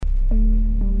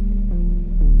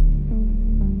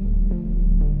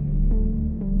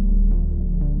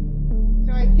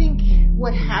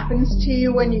happens to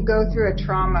you when you go through a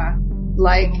trauma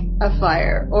like a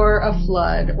fire or a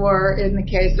flood, or in the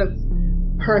case of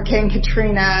Hurricane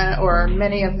Katrina or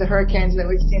many of the hurricanes that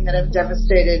we've seen that have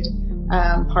devastated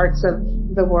parts of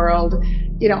the world,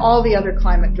 all the other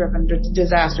climate-driven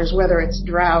disasters, whether it's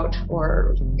drought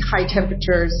or high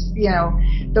temperatures,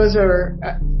 those are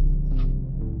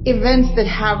events that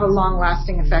have a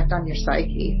long-lasting effect on your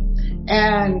psyche.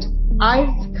 And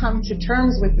I've come to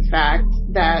terms with the fact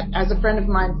that, as a friend of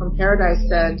mine from Paradise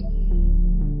said,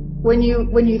 when you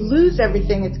lose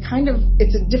everything,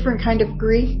 it's a different kind of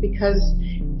grief, because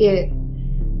it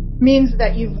means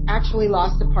that you've actually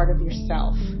lost a part of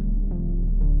yourself.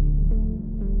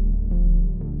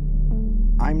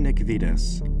 I'm Nick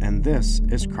Vitas, and this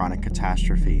is Chronic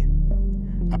Catastrophe,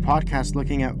 a podcast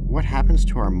looking at what happens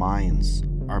to our minds,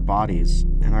 our bodies,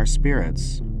 and our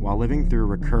spirits while living through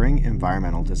recurring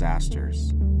environmental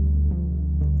disasters.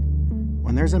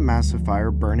 When there's a massive fire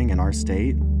burning in our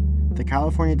state, the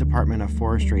California Department of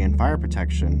Forestry and Fire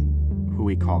Protection, who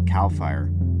we call CAL FIRE,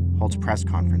 holds press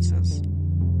conferences.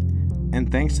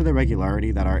 And thanks to the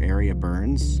regularity that our area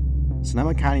burns,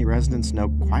 Sonoma County residents know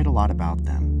quite a lot about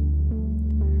them.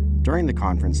 During the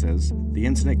conferences, the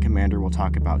incident commander will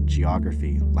talk about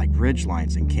geography, like ridge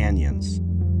lines and canyons,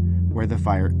 where the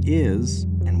fire is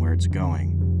and where it's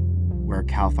going, where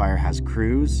CAL FIRE has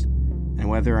crews, and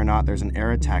whether or not there's an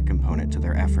air attack component to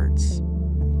their efforts.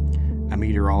 A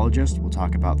meteorologist will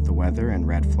talk about the weather and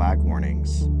red flag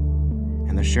warnings,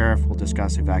 and the sheriff will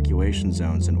discuss evacuation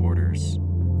zones and orders.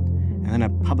 And then a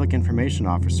public information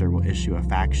officer will issue a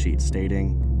fact sheet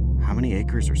stating how many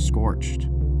acres are scorched,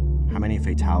 how many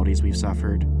fatalities we've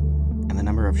suffered, and the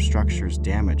number of structures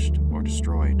damaged or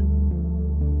destroyed.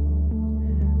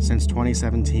 Since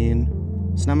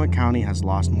 2017, Sonoma County has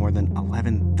lost more than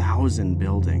 11,000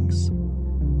 buildings.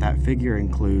 That figure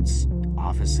includes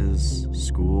offices,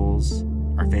 schools,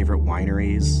 our favorite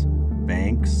wineries,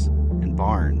 banks, and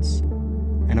barns.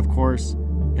 And of course,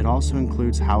 it also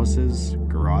includes houses,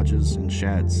 garages, and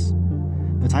sheds.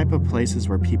 The type of places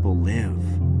where people live,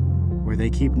 where they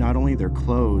keep not only their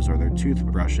clothes or their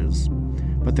toothbrushes,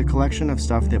 but the collection of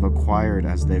stuff they've acquired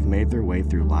as they've made their way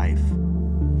through life.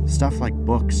 Stuff like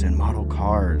books and model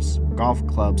cars, golf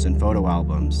clubs and photo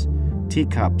albums,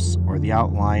 teacups, or the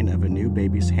outline of a new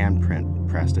baby's handprint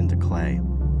pressed into clay.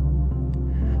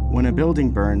 When a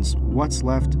building burns, what's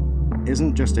left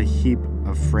isn't just a heap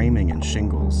of framing and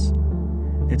shingles.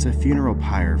 It's a funeral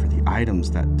pyre for the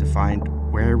items that defined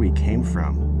where we came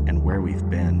from and where we've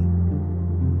been.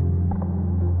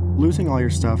 Losing all your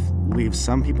stuff leaves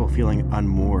some people feeling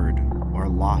unmoored or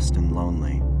lost and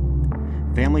lonely.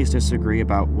 Families disagree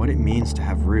about what it means to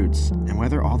have roots and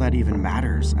whether all that even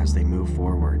matters as they move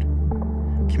forward.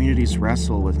 Communities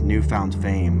wrestle with newfound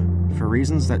fame for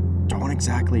reasons that don't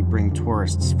exactly bring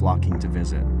tourists flocking to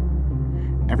visit.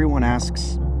 Everyone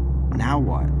asks, now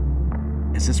what?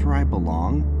 Is this where I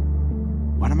belong?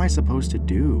 What am I supposed to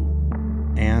do?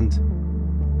 And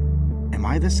am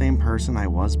I the same person I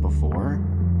was before?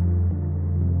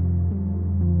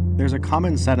 There's a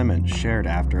common sentiment shared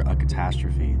after a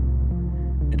catastrophe.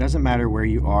 It doesn't matter where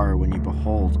you are when you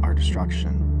behold our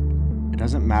destruction. It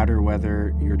doesn't matter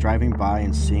whether you're driving by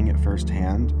and seeing it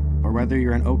firsthand, or whether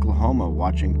you're in Oklahoma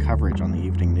watching coverage on the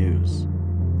evening news.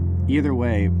 Either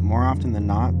way, more often than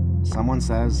not, someone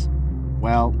says,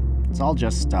 well, it's all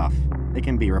just stuff. It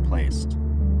can be replaced.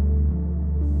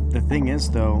 The thing is,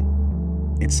 though,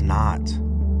 it's not.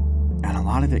 And a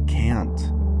lot of it can't.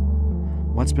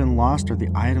 What's been lost are the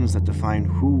items that define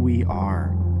who we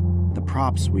are, the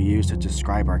props we use to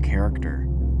describe our character,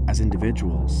 as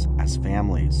individuals, as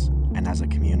families, and as a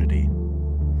community.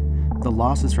 The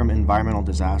losses from environmental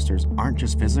disasters aren't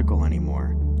just physical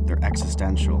anymore, they're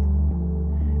existential.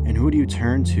 And who do you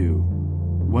turn to?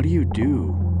 What do you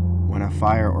do when a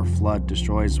fire or flood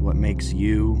destroys what makes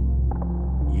you,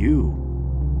 you?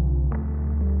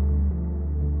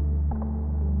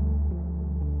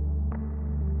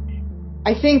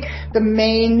 I think the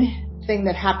main thing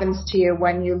that happens to you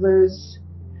when you lose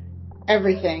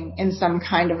everything in some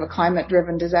kind of a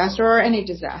climate-driven disaster, or any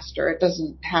disaster, it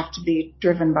doesn't have to be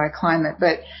driven by climate,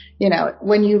 but,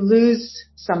 when you lose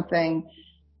something,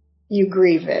 you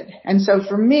grieve it. And so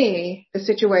for me, the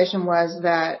situation was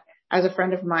that, as a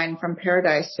friend of mine from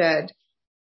Paradise said,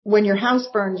 when your house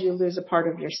burns, you lose a part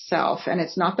of yourself. And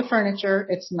it's not the furniture,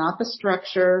 it's not the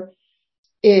structure,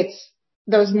 it's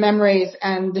those memories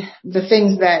and the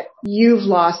things that you've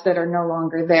lost that are no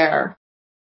longer there.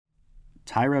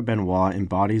 Tyra Benoit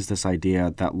embodies this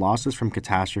idea that losses from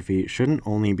catastrophe shouldn't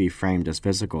only be framed as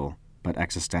physical, but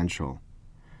existential,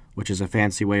 which is a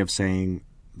fancy way of saying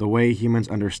the way humans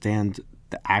understand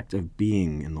the act of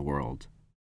being in the world.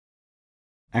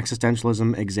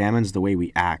 Existentialism examines the way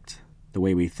we act, the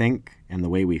way we think, and the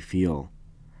way we feel.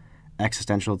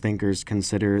 Existential thinkers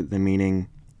consider the meaning,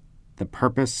 the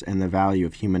purpose, and the value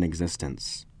of human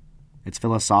existence. It's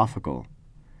philosophical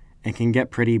and can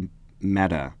get pretty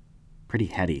meta, pretty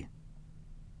heady.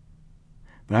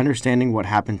 But understanding what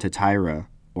happened to Tyra,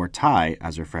 or Ty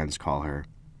as her friends call her,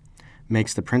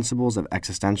 makes the principles of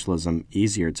existentialism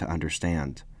easier to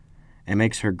understand and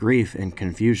makes her grief and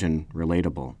confusion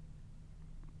relatable.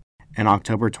 In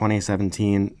October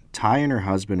 2017, Ty and her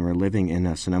husband were living in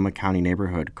a Sonoma County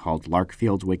neighborhood called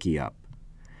Larkfield Wickiup,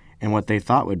 in what they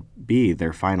thought would be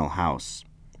their final house,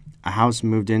 a house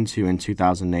moved into in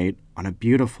 2008 on a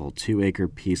beautiful 2-acre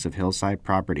piece of hillside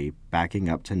property backing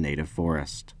up to native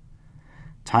forest.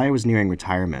 Ty was nearing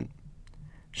retirement.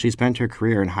 She spent her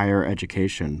career in higher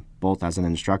education, both as an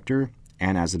instructor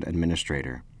and as an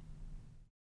administrator.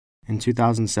 In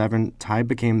 2007, Ty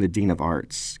became the Dean of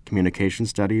Arts, Communication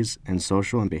Studies, and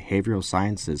Social and Behavioral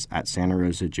Sciences at Santa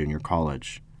Rosa Junior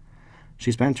College.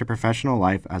 She spent her professional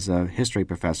life as a history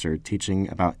professor teaching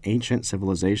about ancient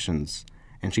civilizations,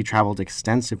 and she traveled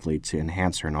extensively to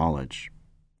enhance her knowledge.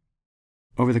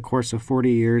 Over the course of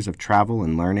 40 years of travel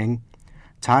and learning,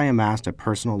 Ty amassed a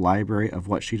personal library of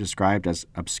what she described as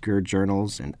obscure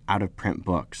journals and out-of-print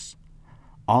books,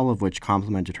 all of which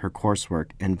complemented her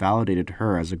coursework and validated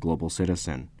her as a global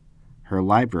citizen. Her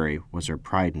library was her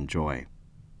pride and joy.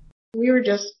 We were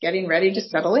just getting ready to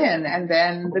settle in, and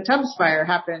then the Tubbs fire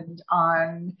happened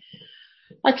on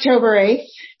October 8th,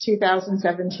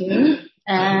 2017,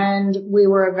 and we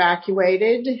were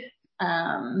evacuated.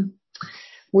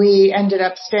 We ended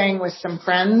up staying with some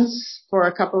friends for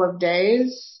a couple of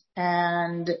days,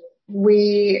 and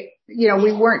we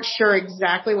weren't sure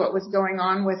exactly what was going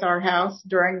on with our house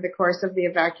during the course of the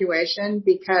evacuation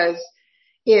because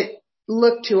it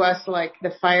looked to us like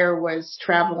the fire was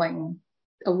traveling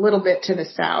a little bit to the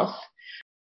south.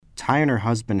 Ty and her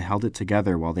husband held it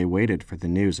together while they waited for the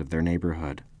news of their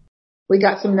neighborhood. We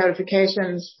got some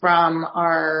notifications from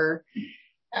our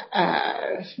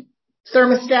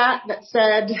thermostat that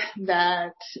said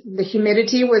that the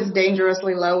humidity was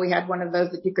dangerously low. We had one of those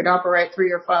that you could operate through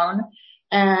your phone.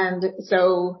 And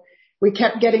so we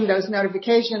kept getting those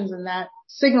notifications, and that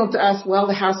signaled to us, well,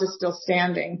 the house is still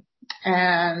standing.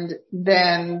 And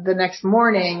then the next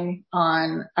morning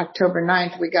on October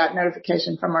 9th, we got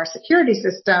notification from our security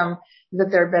system that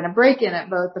there had been a break-in at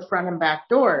both the front and back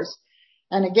doors.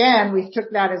 And again, we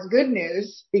took that as good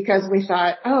news because we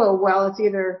thought, oh, well, it's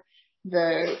either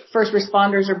the first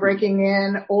responders are breaking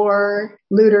in or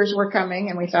looters were coming.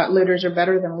 And we thought looters are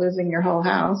better than losing your whole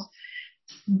house.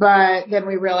 But then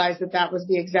we realized that that was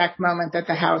the exact moment that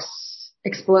the house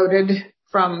exploded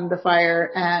from the fire.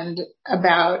 And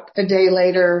about a day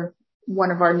later,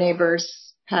 one of our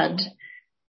neighbors had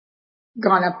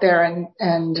gone up there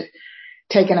and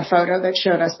taken a photo that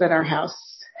showed us that our house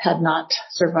had not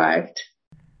survived.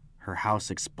 Her house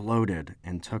exploded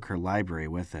and took her library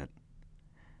with it.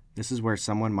 This is where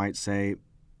someone might say,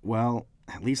 well,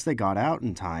 at least they got out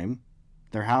in time.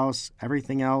 Their house,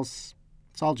 everything else,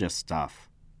 it's all just stuff.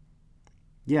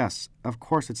 Yes, of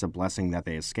course it's a blessing that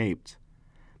they escaped,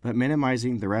 but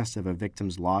minimizing the rest of a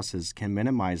victim's losses can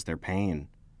minimize their pain.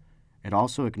 It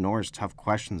also ignores tough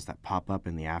questions that pop up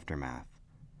in the aftermath.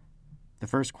 The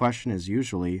first question is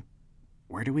usually,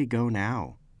 where do we go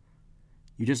now?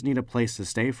 You just need a place to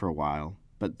stay for a while,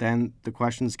 but then the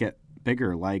questions get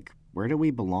bigger, like, where do we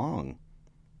belong?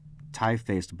 Ty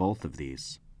faced both of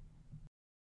these.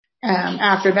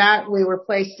 After that, we were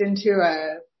placed into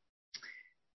a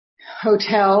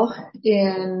hotel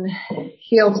in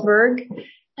Healdsburg,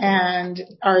 and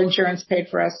our insurance paid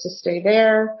for us to stay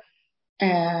there.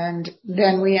 And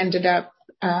then we ended up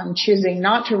choosing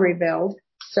not to rebuild,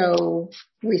 so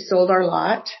we sold our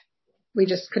lot. We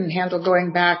just couldn't handle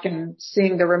going back and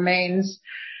seeing the remains.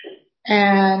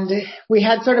 And we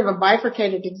had sort of a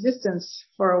bifurcated existence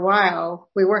for a while.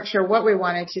 We weren't sure what we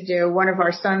wanted to do. One of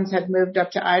our sons had moved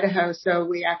up to Idaho, so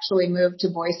we actually moved to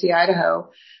Boise,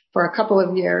 Idaho for a couple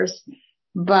of years.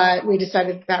 But we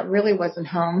decided that really wasn't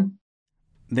home.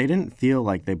 They didn't feel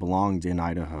like they belonged in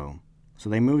Idaho, so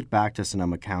they moved back to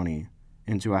Sonoma County,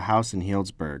 into a house in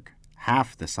Healdsburg,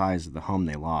 half the size of the home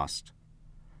they lost.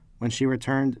 When she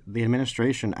returned, the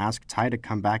administration asked Ty to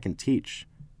come back and teach,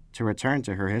 to return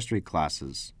to her history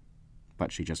classes,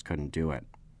 but she just couldn't do it.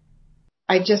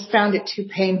 I just found it too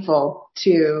painful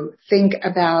to think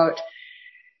about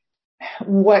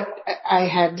what I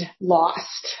had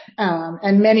lost.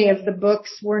 And many of the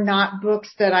books were not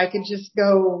books that I could just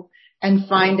go and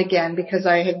find again, because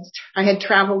I had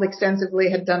traveled extensively,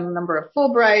 had done a number of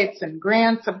Fulbrights and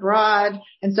grants abroad.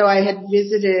 And so I had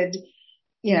visited,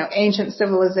 ancient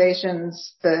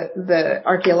civilizations, the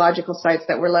archaeological sites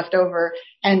that were left over,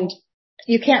 and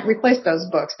you can't replace those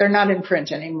books. They're not in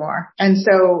print anymore. And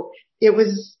so it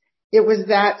was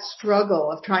that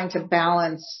struggle of trying to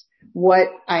balance what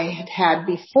I had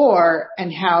before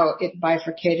and how it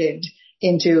bifurcated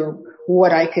into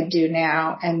what I could do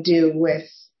now and do with,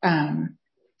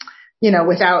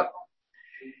 without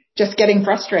just getting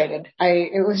frustrated.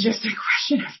 It was just a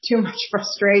question of too much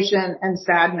frustration and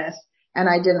sadness, and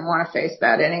I didn't want to face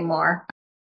that anymore.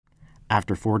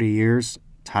 After 40 years,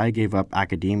 Ty gave up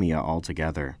academia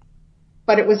altogether.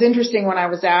 But it was interesting when I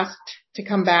was asked to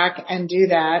come back and do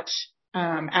that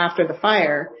after the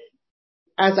fire.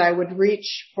 As I would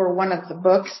reach for one of the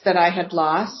books that I had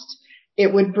lost,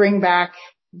 it would bring back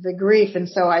the grief. And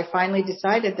so I finally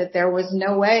decided that there was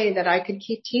no way that I could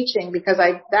keep teaching, because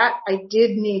I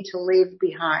did need to leave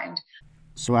behind.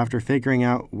 So after figuring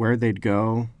out where they'd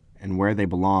go and where they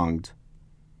belonged,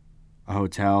 a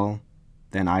hotel,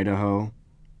 then Idaho,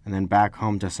 and then back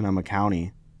home to Sonoma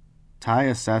County, Ty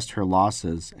assessed her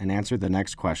losses and answered the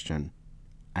next question,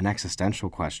 an existential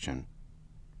question.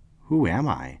 Who am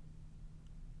I?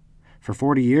 For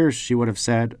 40 years, she would have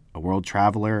said a world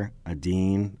traveler, a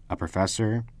dean, a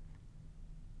professor.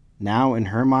 Now, in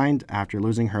her mind, after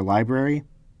losing her library,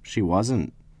 she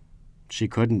wasn't. She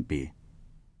couldn't be.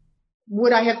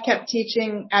 Would I have kept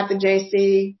teaching at the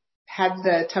JC had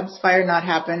the Tubbs fire not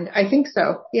happened? I think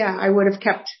so. Yeah, I would have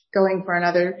kept going for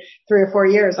another 3 or 4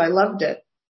 years. I loved it.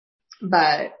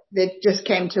 But it just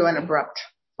came to an abrupt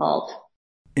halt.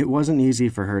 It wasn't easy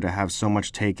for her to have so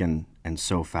much taken and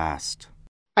so fast.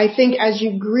 I think as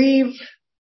you grieve,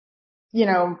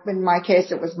 in my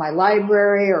case, it was my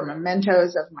library or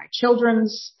mementos of my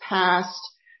children's past.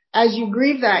 As you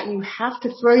grieve that, you have to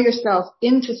throw yourself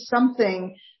into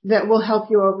something that will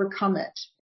help you overcome it.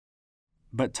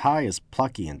 But Ty is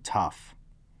plucky and tough.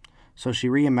 So she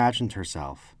reimagined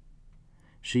herself.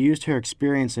 She used her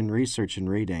experience in research and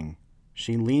reading.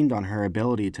 She leaned on her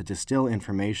ability to distill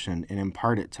information and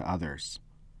impart it to others.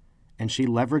 And she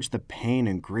leveraged the pain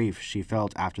and grief she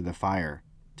felt after the fire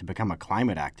to become a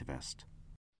climate activist.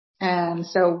 And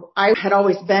so I had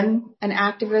always been an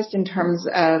activist in terms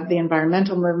of the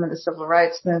environmental movement, the civil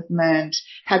rights movement,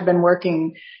 had been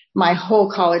working my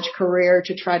whole college career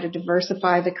to try to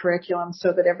diversify the curriculum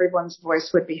so that everyone's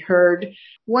voice would be heard.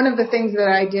 One of the things that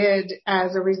I did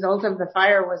as a result of the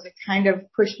fire was it kind of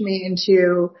pushed me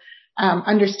into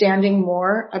understanding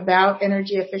more about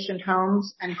energy efficient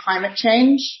homes and climate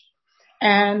change.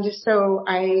 And so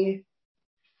I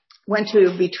went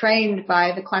to be trained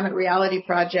by the Climate Reality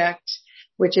Project,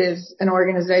 which is an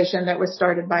organization that was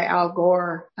started by Al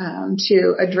Gore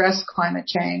to address climate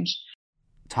change.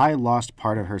 Ty lost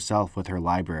part of herself with her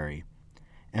library,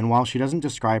 and while she doesn't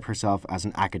describe herself as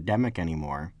an academic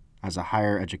anymore, as a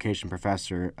higher education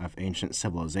professor of ancient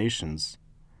civilizations,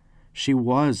 she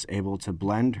was able to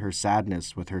blend her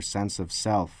sadness with her sense of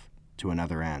self to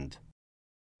another end.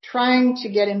 Trying to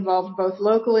get involved both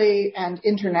locally and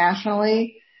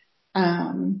internationally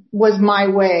was my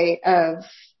way of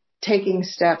taking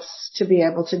steps to be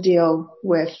able to deal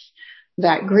with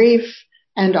that grief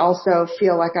and also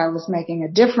feel like I was making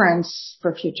a difference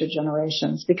for future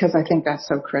generations, because I think that's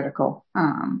so critical.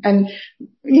 And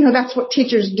that's what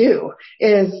teachers do,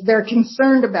 is they're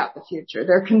concerned about the future.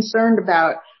 They're concerned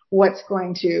about what's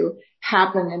going to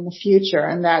happen in the future.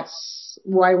 And that's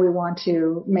why we want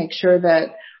to make sure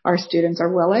that our students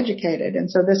are well educated.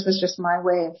 And so this was just my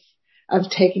way of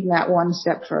taking that one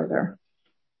step further.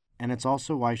 And it's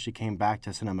also why she came back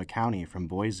to Sonoma County from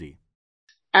Boise.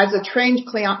 As a trained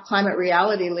climate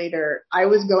reality leader, I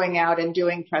was going out and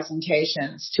doing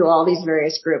presentations to all these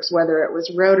various groups, whether it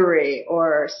was Rotary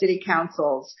or city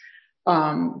councils,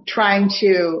 trying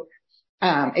to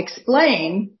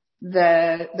explain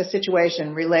the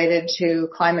situation related to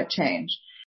climate change.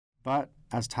 But,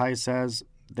 as Ty says,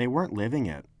 they weren't living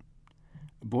it.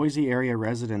 Boise area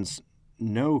residents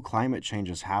know climate change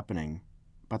is happening,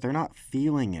 but they're not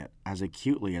feeling it as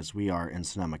acutely as we are in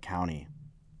Sonoma County.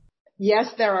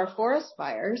 Yes, there are forest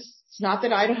fires. It's not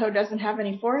that Idaho doesn't have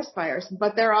any forest fires,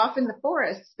 but they're off in the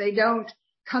forests. They don't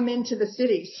come into the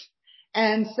cities.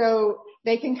 And so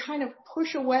they can kind of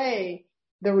push away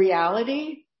the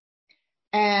reality,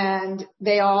 and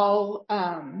they all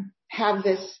have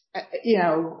this,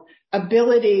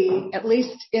 ability, at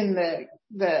least in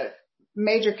the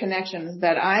major connections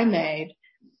that I made,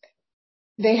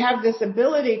 they have this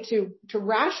ability to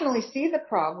rationally see the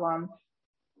problem,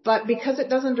 but because it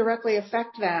doesn't directly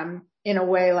affect them, in a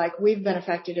way like we've been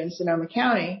affected in Sonoma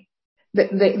County,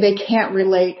 they can't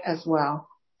relate as well.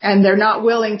 And they're not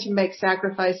willing to make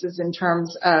sacrifices in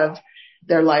terms of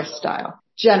their lifestyle,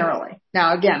 generally.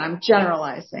 Now, again, I'm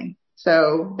generalizing.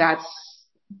 So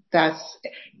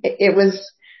it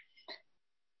was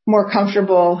more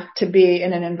comfortable to be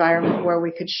in an environment where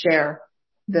we could share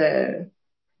the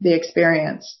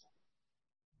experience.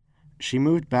 She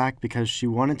moved back because she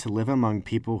wanted to live among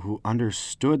people who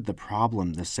understood the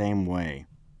problem the same way.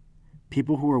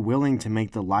 People who are willing to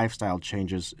make the lifestyle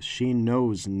changes she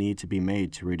knows need to be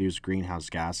made to reduce greenhouse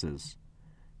gases.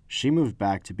 She moved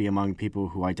back to be among people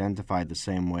who identify the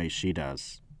same way she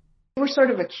does. We were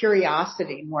sort of a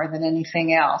curiosity more than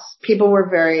anything else. People were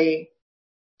very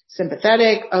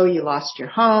sympathetic. Oh, you lost your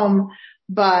home.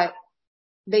 But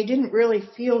they didn't really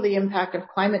feel the impact of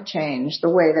climate change the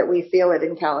way that we feel it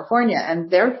in California. And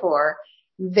therefore,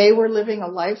 they were living a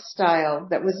lifestyle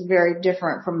that was very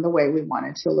different from the way we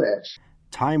wanted to live.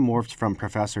 Ty morphed from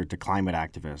professor to climate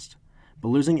activist, but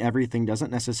losing everything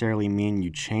doesn't necessarily mean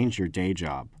you change your day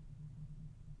job.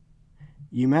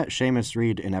 You met Seamus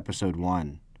Reed in episode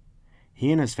 1.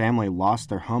 He and his family lost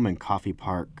their home in Coffey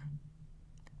Park.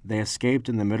 They escaped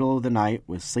in the middle of the night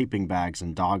with sleeping bags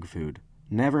and dog food,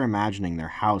 never imagining their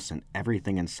house and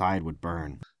everything inside would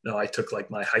burn. No, I took like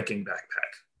my hiking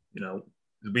backpack.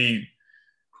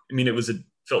 It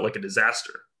felt like a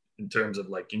disaster in terms of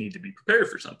like, you need to be prepared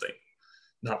for something,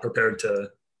 not prepared to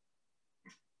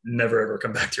never ever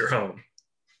come back to your home.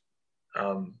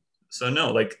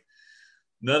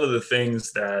 None of the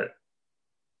things that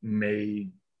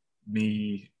made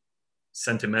me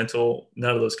sentimental,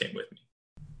 none of those came with me.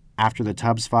 After the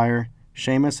Tubbs fire,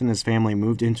 Seamus and his family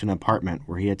moved into an apartment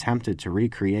where he attempted to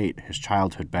recreate his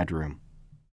childhood bedroom.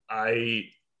 I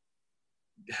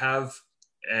have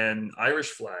an Irish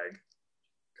flag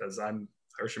because I'm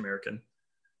Irish American,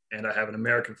 and I have an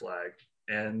American flag.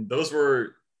 And those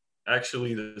were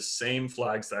actually the same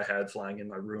flags that I had flying in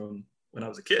my room when I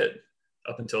was a kid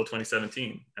up until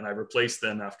 2017. And I replaced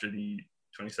them after the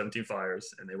 2017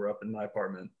 fires, and they were up in my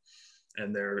apartment,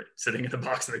 and they're sitting in a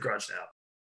box in the garage now.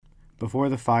 Before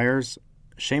the fires,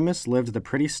 Seamus lived the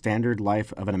pretty standard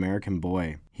life of an American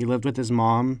boy. He lived with his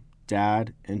mom,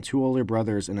 dad, and 2 older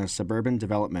brothers in a suburban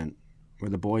development where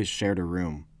the boys shared a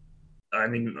room. I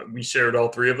mean, we shared, all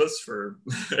 3 of us, for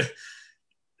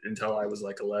until I was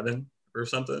like 11 or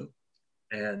something.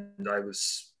 And I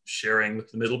was sharing with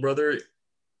the middle brother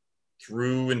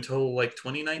through until like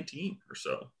 2019 or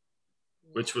so,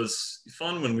 which was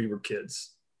fun when we were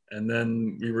kids. And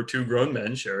then we were 2 grown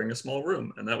men sharing a small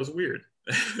room, and that was weird.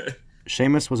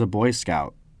 Seamus was a Boy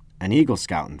Scout, an Eagle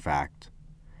Scout, in fact.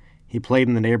 He played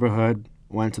in the neighborhood,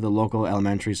 went to the local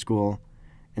elementary school,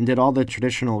 and did all the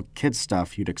traditional kid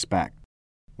stuff you'd expect.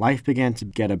 Life began to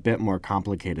get a bit more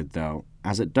complicated, though,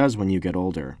 as it does when you get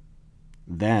older.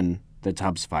 Then the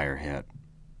Tubbs fire hit.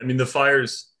 I mean, the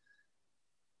fires,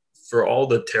 for all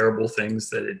the terrible things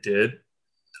that it did,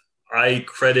 I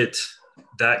credit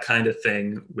that kind of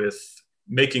thing with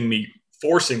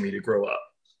forcing me to grow up.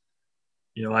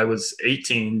 You know, I was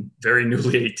 18, very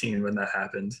newly 18 when that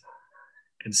happened,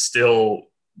 and still,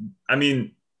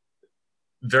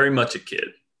 very much a kid.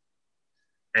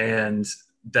 And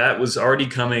that was already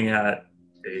coming at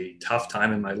a tough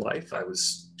time in my life. I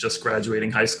was just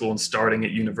graduating high school and starting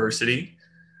at university.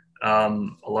 A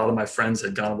lot of my friends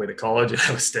had gone away to college, and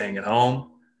I was staying at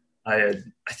home. I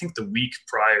think the week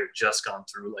prior, just gone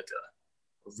through like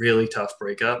a really tough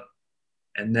breakup.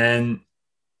 And then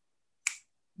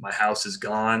my house is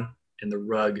gone and the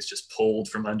rug is just pulled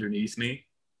from underneath me.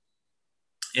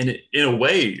 And in a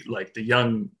way, like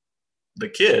the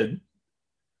kid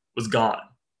was gone.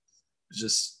 It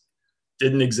just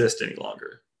didn't exist any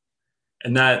longer.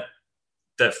 And that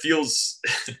feels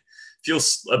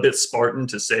a bit Spartan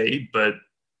to say, but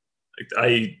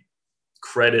I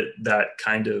credit that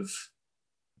kind of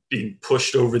being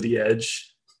pushed over the edge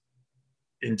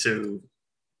into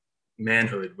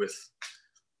manhood with,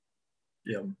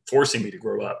 forcing me to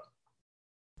grow up.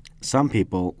 Some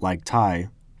people, like Ty,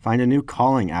 find a new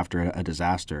calling after a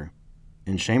disaster.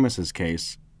 In Seamus's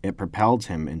case, it propelled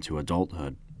him into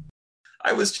adulthood.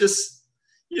 I was just,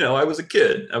 I was a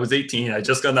kid. I was 18. I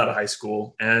just got out of high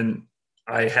school, and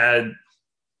I had,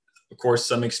 of course,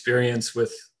 some experience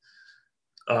with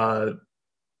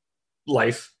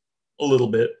life a little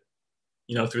bit,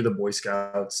 through the Boy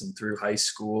Scouts and through high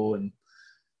school and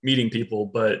meeting people.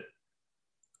 But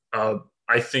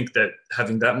I think that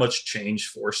having that much change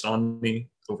forced on me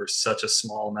over such a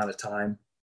small amount of time,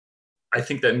 I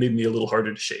think that made me a little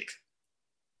harder to shake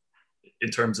in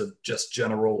terms of just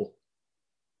general,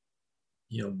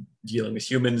 dealing with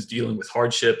humans, dealing with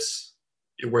hardships.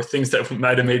 were things that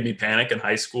might have made me panic in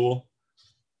high school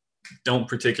don't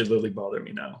particularly bother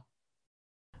me now.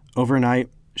 Overnight,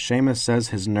 Seamus says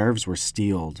his nerves were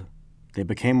steeled. They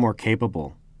became more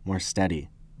capable, more steady.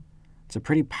 It's a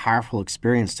pretty powerful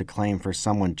experience to claim for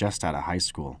someone just out of high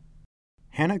school.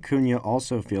 Hannah Cunha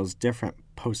also feels different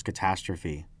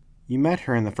post-catastrophe. You met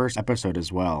her in the first episode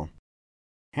as well.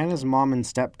 Hannah's mom and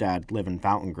stepdad live in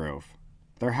Fountain Grove.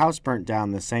 Their house burnt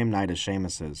down the same night as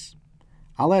Seamus's.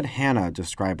 I'll let Hannah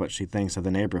describe what she thinks of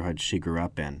the neighborhood she grew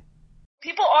up in.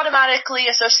 People automatically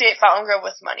associate Fountain Grove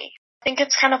with money. I think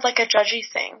it's kind of like a judgy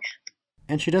thing.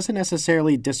 And she doesn't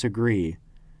necessarily disagree,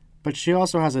 but she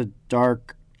also has a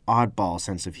dark, oddball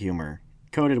sense of humor,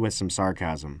 coated with some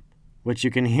sarcasm, which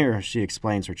you can hear as she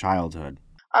explains her childhood.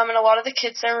 And a lot of the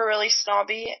kids there were really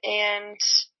snobby and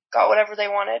got whatever they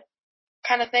wanted,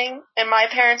 kind of thing. And my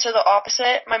parents are the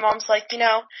opposite. My mom's like,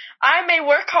 I may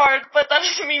work hard, but that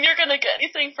doesn't mean you're going to get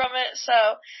anything from it. So,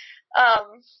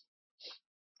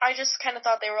 I just kind of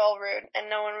thought they were all rude, and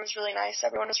no one was really nice.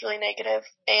 Everyone was really negative,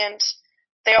 and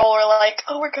they all were like,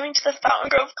 oh, we're going to the Fountain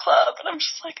Grove Club. And I'm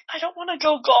just like, I don't want to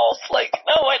go golf. Like,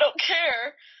 no, I don't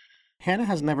care. Hannah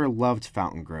has never loved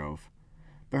Fountain Grove,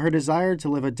 but her desire to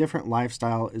live a different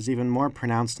lifestyle is even more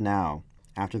pronounced now,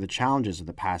 after the challenges of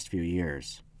the past few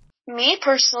years. Me,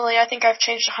 personally, I think I've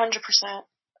changed 100%.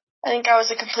 I think I was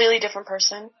a completely different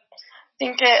person. I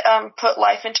think it put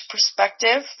life into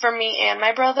perspective for me and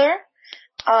my brother.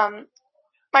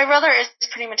 My brother is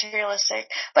pretty materialistic,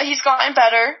 but he's gotten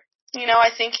better. I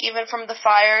think even from the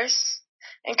fires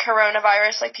and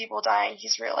coronavirus, like people dying,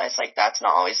 he's realized like that's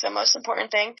not always the most important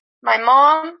thing. My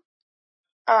mom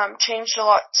changed a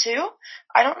lot too.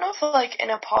 I don't know if like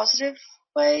in a positive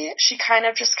way. She kind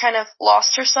of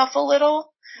lost herself a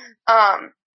little,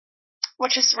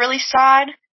 which is really sad,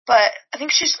 but I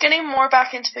think she's getting more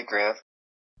back into the groove.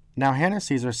 Now, Hannah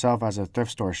sees herself as a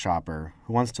thrift store shopper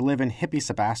who wants to live in hippie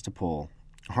Sebastopol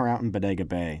or out in Bodega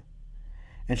Bay.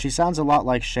 And she sounds a lot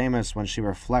like Seamus when she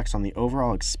reflects on the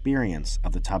overall experience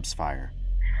of the Tubbs fire.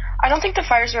 I don't think the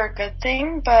fires are a good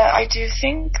thing, but I do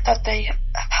think that they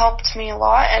helped me a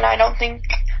lot, and I don't think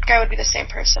I would be the same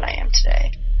person I am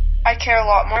today. I care a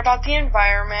lot more about the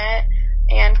environment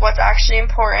and what's actually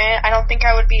important. I don't think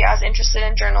I would be as interested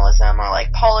in journalism or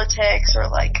like politics or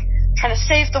like trying to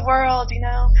save the world,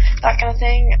 that kind of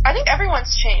thing. I think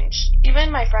everyone's changed,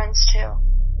 even my friends too.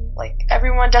 Like,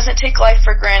 everyone doesn't take life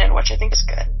for granted, which I think is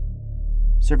good.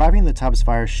 Surviving the Tubbs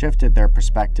fire shifted their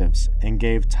perspectives and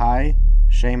gave Ty,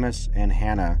 Seamus, and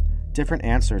Hannah different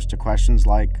answers to questions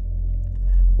like,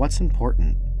 what's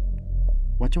important?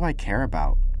 What do I care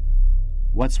about?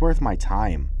 What's worth my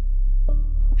time?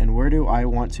 And where do I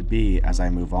want to be as I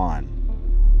move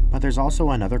on? But there's also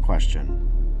another question.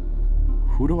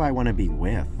 Who do I want to be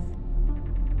with?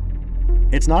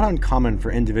 It's not uncommon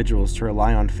for individuals to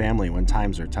rely on family when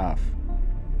times are tough.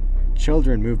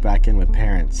 Children move back in with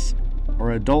parents,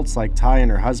 or adults like Ty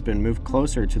and her husband move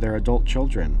closer to their adult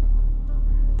children.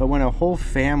 But when a whole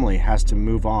family has to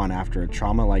move on after a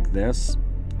trauma like this,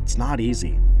 it's not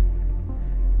easy.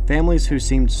 Families who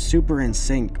seemed super in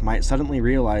sync might suddenly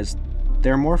realize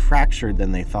they're more fractured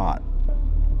than they thought,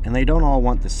 and they don't all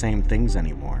want the same things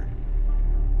anymore.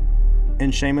 In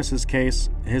Seamus's case,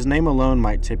 his name alone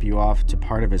might tip you off to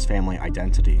part of his family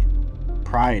identity,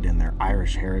 pride in their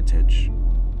Irish heritage.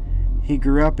 He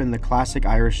grew up in the classic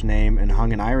Irish name and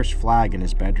hung an Irish flag in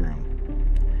his bedroom.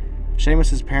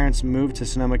 Seamus's parents moved to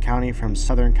Sonoma County from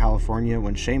Southern California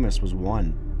when Seamus was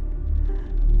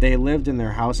 1. They lived in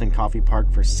their house in Coffey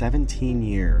Park for 17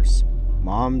 years,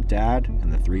 Mom, Dad,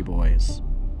 and the 3 boys.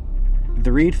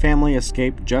 The Reed family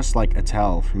escaped just like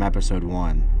Attell from episode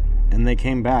 1, and they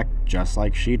came back just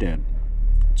like she did,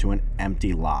 to an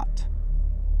empty lot.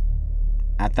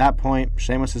 At that point,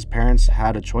 Seamus's parents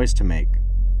had a choice to make.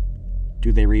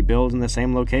 Do they rebuild in the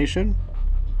same location,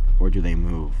 or do they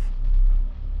move?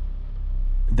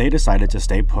 They decided to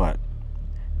stay put.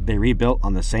 They rebuilt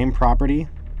on the same property,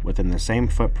 within the same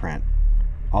footprint,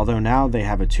 although now they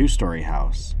have a 2-story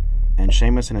house, and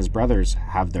Seamus and his brothers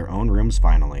have their own rooms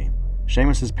finally.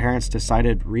 Seamus's parents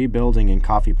decided rebuilding in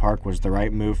Coffey Park was the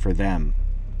right move for them,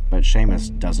 but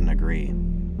Seamus doesn't agree.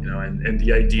 And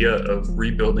the idea of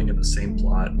rebuilding in the same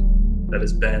plot that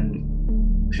has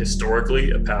been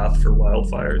historically a path for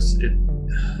wildfires,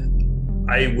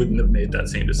 I wouldn't have made that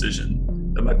same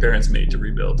decision that my parents made to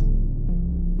rebuild.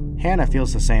 Hannah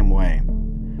feels the same way.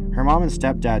 Her mom and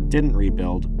stepdad didn't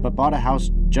rebuild, but bought a house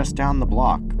just down the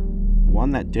block,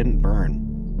 one that didn't burn.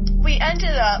 We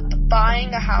ended up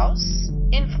buying a house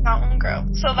in Fountain Grove.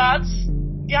 So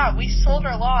we sold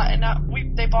our lot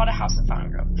and they bought a house in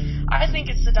Fountain Grove. I think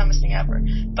it's the dumbest thing ever.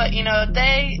 But,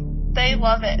 they they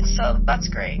love it, so that's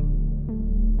great.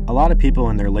 A lot of people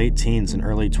in their late teens and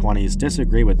early 20s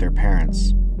disagree with their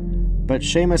parents. But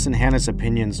Seamus and Hannah's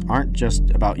opinions aren't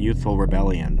just about youthful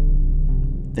rebellion.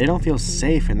 They don't feel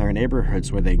safe in their neighborhoods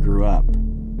where they grew up.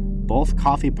 Both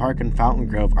Coffey Park and Fountain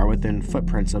Grove are within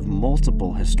footprints of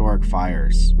multiple historic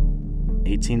fires.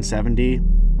 1870,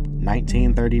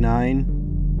 1939,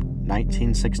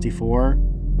 1964,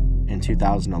 and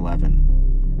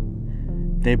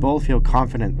 2011. They both feel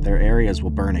confident their areas will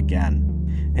burn again,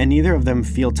 and neither of them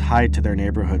feel tied to their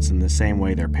neighborhoods in the same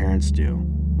way their parents do.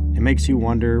 It makes you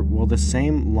wonder, will the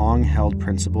same long-held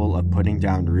principle of putting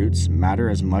down roots matter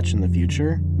as much in the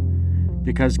future?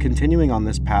 Because continuing on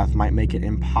this path might make it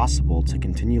impossible to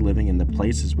continue living in the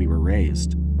places we were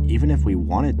raised, even if we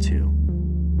wanted to.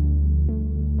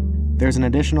 There's an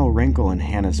additional wrinkle in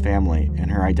Hannah's family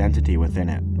and her identity within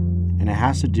it, and it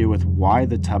has to do with why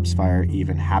the Tubbs fire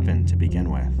even happened to begin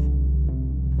with.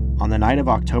 On the night of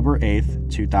October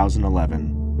 8th,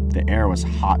 2011, the air was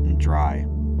hot and dry.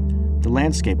 The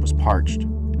landscape was parched,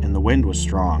 and the wind was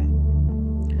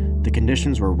strong. The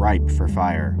conditions were ripe for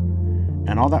fire,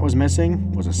 and all that was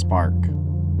missing was a spark.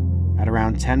 At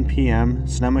around 10 p.m.,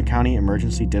 Sonoma County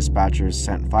emergency dispatchers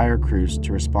sent fire crews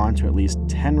to respond to at least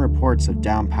 10 reports of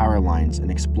downed power lines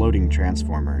and exploding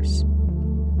transformers.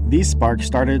 These sparks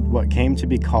started what came to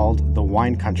be called the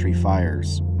Wine Country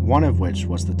Fires, one of which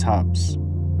was the Tubbs.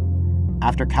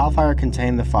 After CAL FIRE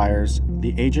contained the fires,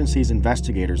 the agency's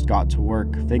investigators got to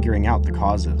work figuring out the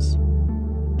causes.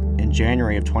 In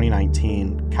January of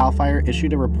 2019, CAL FIRE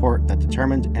issued a report that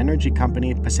determined energy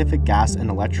company Pacific Gas and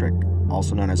Electric,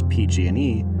 also known as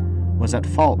PG&E, was at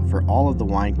fault for all of the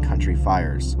Wine Country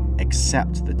fires,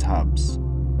 except the Tubbs.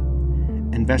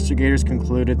 Investigators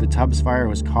concluded the Tubbs fire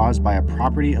was caused by a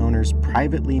property owner's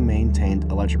privately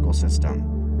maintained electrical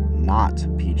system, not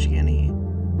PG&E.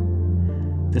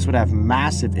 This would have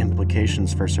massive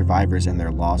implications for survivors in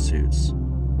their lawsuits.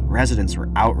 Residents were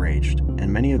outraged,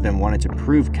 and many of them wanted to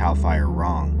prove CAL FIRE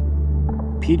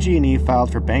wrong. PG&E filed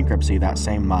for bankruptcy that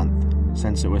same month,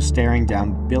 since it was staring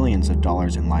down billions of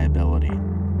dollars in liability.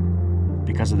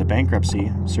 Because of the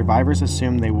bankruptcy, survivors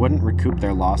assumed they wouldn't recoup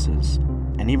their losses,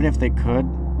 and even if they could,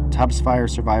 Tubbs fire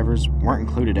survivors weren't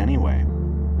included anyway.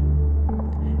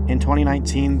 In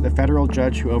 2019, the federal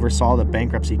judge who oversaw the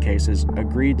bankruptcy cases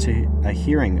agreed to a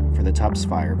hearing for the Tubbs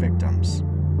fire victims.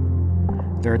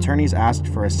 Their attorneys asked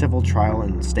for a civil trial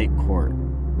in state court,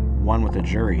 one with a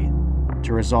jury,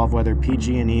 to resolve whether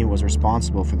PG&E was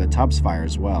responsible for the Tubbs fire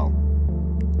as well.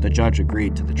 The judge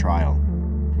agreed to the trial.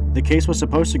 The case was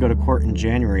supposed to go to court in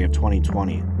January of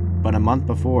 2020, but a month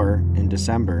before, in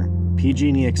December,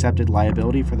 PG&E accepted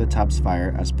liability for the Tubbs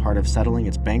fire as part of settling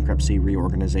its bankruptcy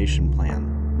reorganization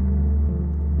plan.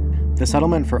 The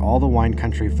settlement for all the Wine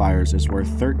Country fires is worth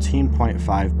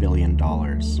 $13.5 billion,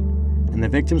 and the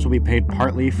victims will be paid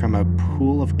partly from a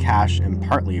pool of cash and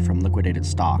partly from liquidated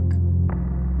stock.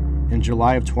 In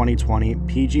July of 2020,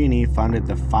 PG&E funded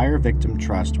the Fire Victim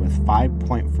Trust with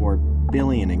 $5.4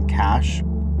 billion in cash,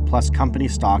 plus company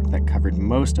stock that covered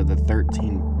most of the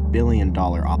 $13 billion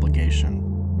obligation.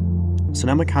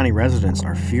 Sonoma County residents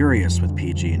are furious with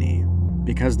PG&E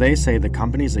because they say the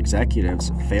company's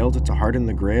executives failed to harden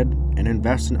the grid and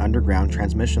invest in underground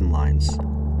transmission lines.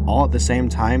 All at the same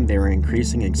time, they were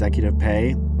increasing executive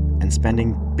pay and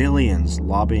spending billions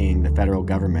lobbying the federal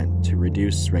government to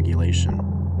reduce regulation.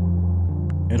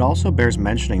 It also bears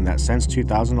mentioning that since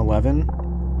 2011,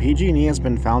 PG&E has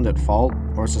been found at fault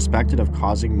or suspected of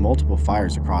causing multiple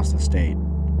fires across the state,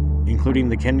 including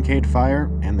the Kincaid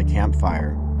Fire and the Camp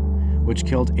Fire, which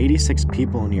killed 86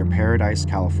 people near Paradise,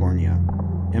 California,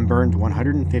 and burned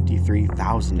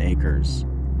 153,000 acres,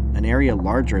 an area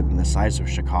larger than the size of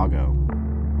Chicago.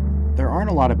 There aren't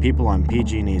a lot of people on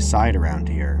PG&E's side around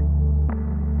here,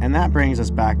 and that brings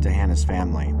us back to Hannah's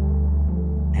family.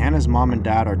 Hannah's mom and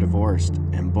dad are divorced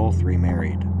and both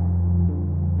remarried.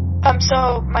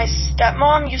 So my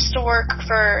stepmom used to work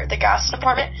for the gas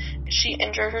department. She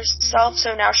injured herself,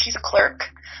 so now she's a clerk.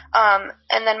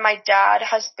 And then my dad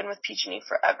has been with PG&E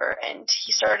forever, and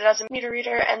he started as a meter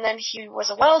reader, and then he was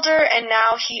a welder, and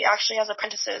now he actually has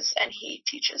apprentices, and he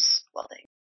teaches welding.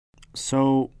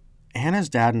 So, Hannah's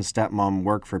dad and stepmom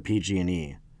work for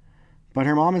PG&E, but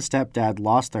her mom and stepdad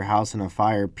lost their house in a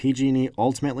fire PG&E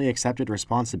ultimately accepted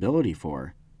responsibility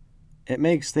for. It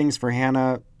makes things for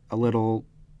Hannah a little,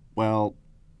 well,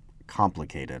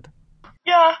 complicated.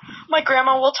 Yeah, my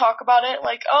grandma will talk about it,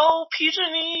 like, oh,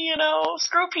 PG&E,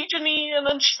 screw PG&E, and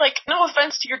then she's like, no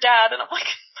offense to your dad, and I'm like,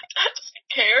 my dad doesn't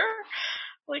care.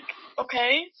 Like,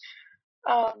 okay.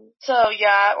 So,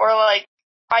 yeah, or like,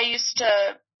 I used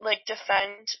to like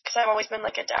defend, because I've always been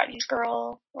like a daddy's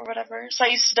girl or whatever. So I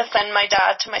used to defend my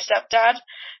dad to my stepdad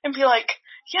and be like,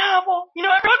 yeah, well,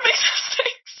 everyone makes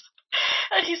mistakes.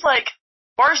 And he's like,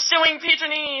 we're suing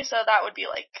PG&E. So that would be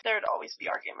like, there'd always be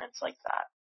arguments like that.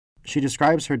 She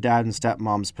describes her dad and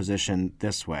stepmom's position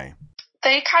this way.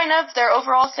 Their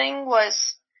overall thing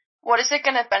was, what is it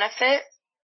going to benefit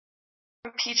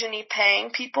PG&E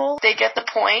paying people? They get the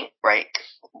point, right?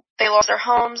 They lost their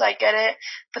homes, I get it.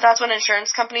 But that's what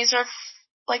insurance companies are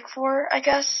for, I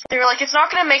guess. They were like, it's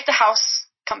not going to make the house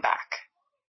come back.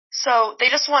 So they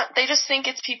just think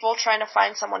it's people trying to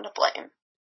find someone to blame.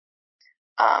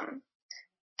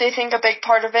 They think a big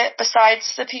part of it,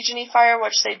 besides the PG&E fire,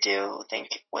 which they do think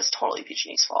was totally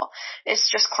PG&E's fault, is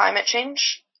just climate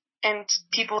change. And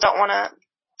people don't want to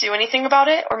do anything about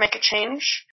it or make a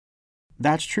change.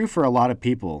 That's true for a lot of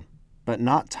people, but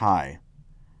not Ty.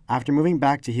 After moving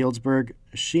back to Healdsburg,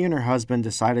 she and her husband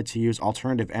decided to use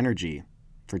alternative energy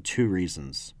for 2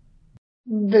 reasons.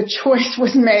 The choice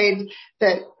was made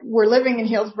that we're living in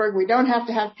Healdsburg. We don't have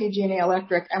to have PG&E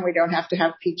electric and we don't have to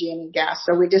have PG&E gas.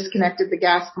 So we disconnected the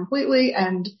gas completely,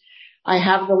 and I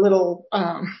have the little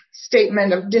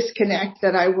statement of disconnect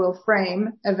that I will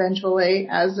frame eventually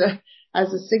as a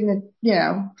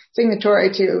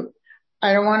signatory to.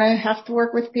 I don't want to have to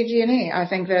work with PG&E. I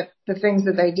think that the things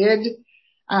that they did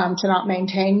to not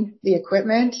maintain the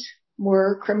equipment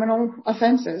were criminal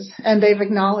offenses, and they've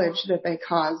acknowledged that they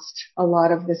caused a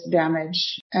lot of this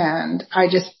damage, and I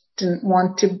just didn't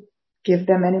want to give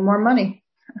them any more money.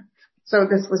 So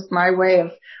this was my way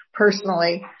of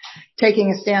personally taking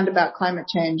a stand about climate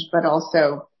change, but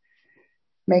also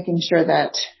making sure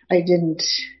that I didn't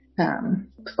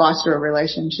foster a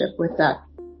relationship with that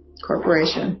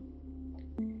corporation.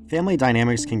 Family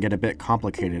dynamics can get a bit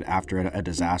complicated after a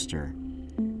disaster.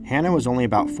 Hannah was only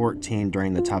about 14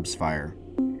 during the Tubbs fire.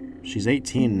 She's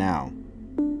 18 now.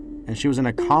 And she was in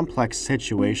a complex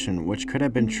situation which could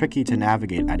have been tricky to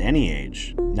navigate at any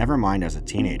age, never mind as a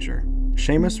teenager.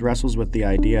 Seamus wrestles with the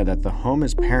idea that the home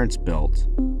his parents built,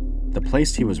 the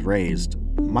place he was raised,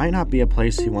 might not be a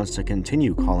place he wants to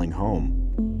continue calling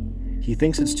home. He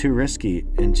thinks it's too risky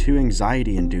and too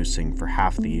anxiety-inducing for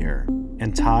half the year.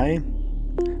 And Ty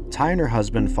and her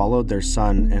husband followed their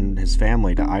son and his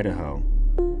family to Idaho.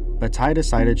 But Ty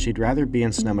decided she'd rather be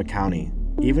in Sonoma County,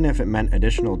 even if it meant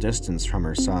additional distance from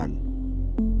her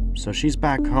son. So she's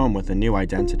back home with a new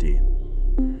identity,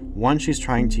 one she's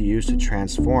trying to use to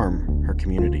transform her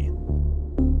community.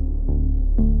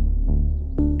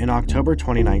 In October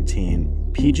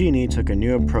 2019, PG&E took a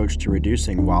new approach to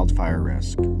reducing wildfire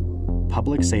risk: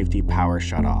 public safety power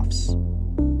shutoffs.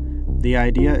 The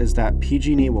idea is that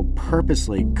PG&E will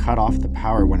purposely cut off the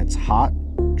power when it's hot,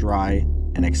 dry,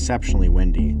 and exceptionally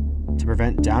windy to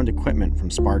prevent downed equipment from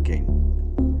sparking.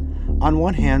 On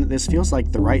one hand, this feels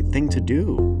like the right thing to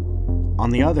do. On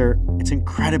the other, it's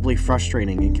incredibly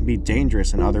frustrating and can be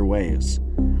dangerous in other ways,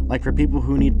 like for people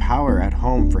who need power at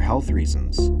home for health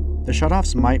reasons. The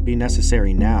shutoffs might be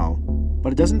necessary now,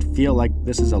 but it doesn't feel like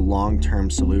this is a long-term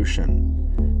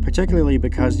solution, particularly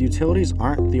because utilities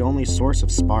aren't the only source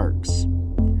of sparks.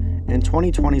 In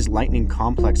 2020's lightning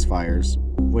complex fires,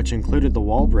 which included the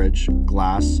Walbridge,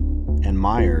 Glass, and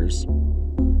Myers,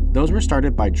 those were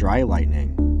started by dry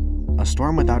lightning, a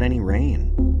storm without any rain.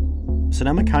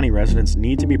 Sonoma County residents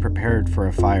need to be prepared for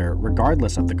a fire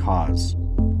regardless of the cause,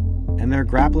 and they're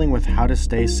grappling with how to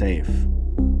stay safe,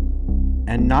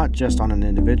 and not just on an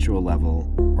individual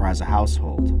level or as a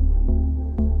household.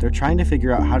 They're trying to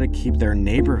figure out how to keep their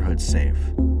neighborhood safe,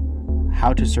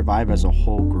 how to survive as a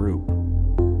whole group.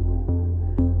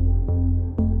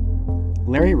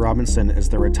 Larry Robinson is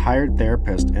the retired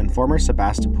therapist and former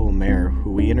Sebastopol mayor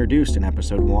who we introduced in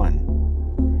episode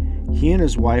 1. He and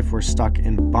his wife were stuck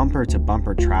in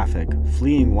bumper-to-bumper traffic,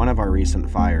 fleeing one of our recent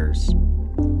fires.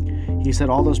 He said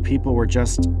all those people were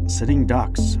just sitting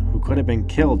ducks who could have been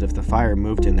killed if the fire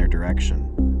moved in their direction.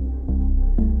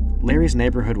 Larry's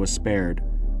neighborhood was spared,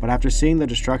 but after seeing the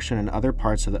destruction in other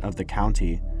parts of the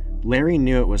county, Larry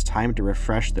knew it was time to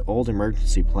refresh the old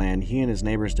emergency plan he and his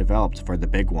neighbors developed for the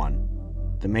big one,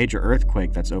 the major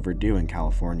earthquake that's overdue in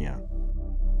California.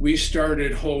 We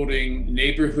started holding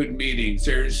neighborhood meetings.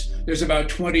 There's about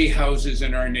 20 houses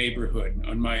in our neighborhood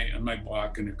on my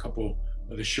block and a couple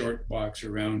of the short blocks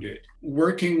around it.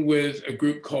 Working with a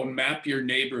group called Map Your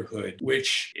Neighborhood,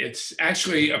 which it's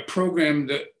actually a program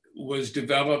that was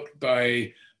developed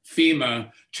by FEMA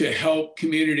to help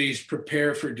communities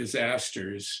prepare for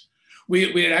disasters.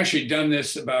 We had actually done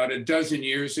this about a dozen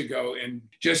years ago, and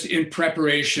just in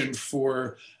preparation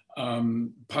for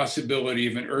possibility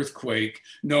of an earthquake,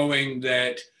 knowing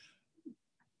that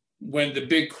when the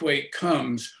big quake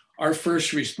comes, our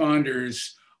first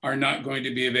responders are not going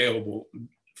to be available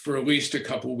for at least a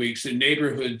couple of weeks. The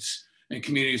neighborhoods and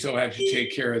communities will have to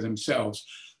take care of themselves.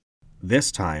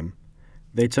 This time,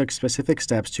 they took specific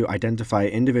steps to identify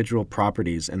individual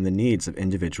properties and the needs of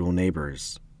individual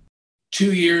neighbors.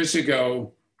 2 years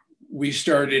ago, we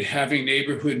started having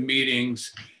neighborhood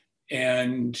meetings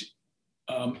and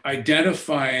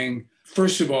identifying,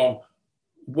 first of all,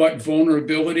 what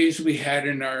vulnerabilities we had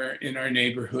in our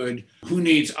neighborhood, who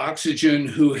needs oxygen,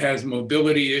 who has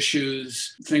mobility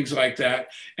issues, things like that,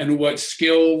 and what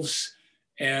skills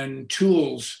and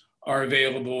tools are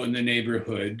available in the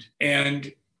neighborhood.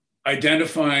 And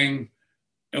identifying,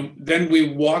 and then we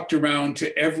walked around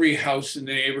to every house in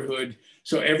the neighborhood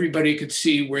so everybody could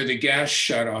see where the gas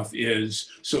shutoff is,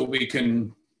 so we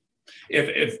can,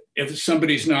 if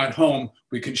somebody's not home,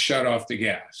 we can shut off the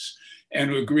gas,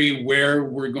 and agree where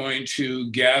we're going to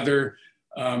gather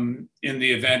in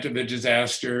the event of a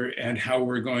disaster and how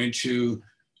we're going to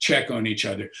check on each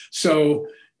other. So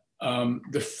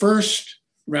the first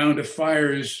round of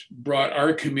fires brought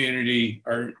our community,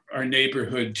 our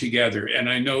neighborhood together. And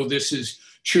I know this is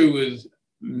true with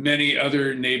many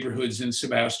other neighborhoods in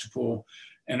Sebastopol.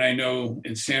 And I know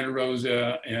in Santa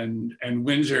Rosa and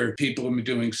Windsor, people have been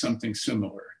doing something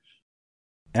similar.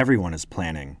 Everyone is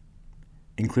planning,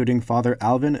 including Father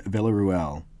Alvin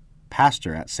Villaruel,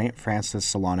 pastor at St. Francis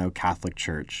Solano Catholic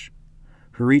Church,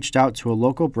 who reached out to a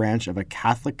local branch of a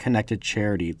Catholic-connected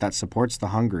charity that supports the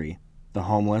hungry, the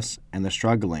homeless, and the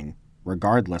struggling,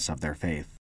 regardless of their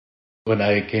faith. When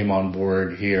I came on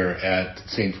board here at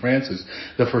St. Francis,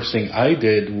 the first thing I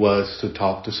did was to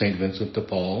talk to St. Vincent de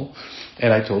Paul,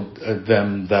 and I told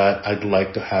them that I'd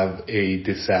like to have a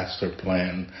disaster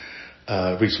plan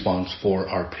response for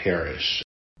our parish.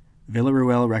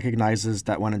 Villaruel recognizes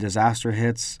that when a disaster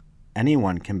hits,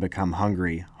 anyone can become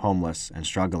hungry, homeless, and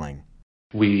struggling.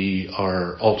 We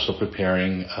are also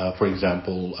preparing, for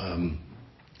example,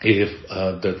 if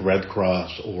the Red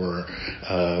Cross or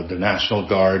the National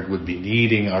Guard would be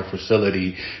needing our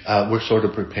facility, we're sort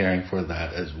of preparing for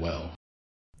that as well.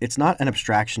 It's not an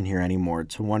abstraction here anymore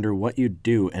to wonder what you'd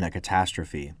do in a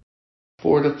catastrophe.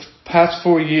 For the past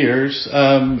 4 years,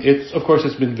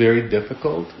 it's been very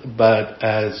difficult, but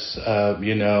as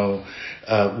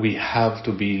we have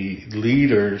to be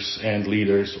leaders, and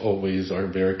leaders always are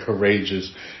very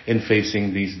courageous in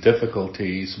facing these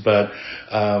difficulties. But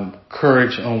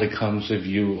courage only comes if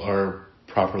you are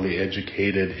properly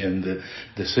educated in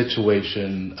the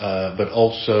situation, but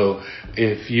also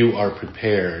if you are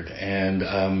prepared. And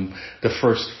the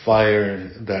first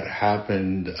fire that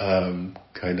happened,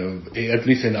 at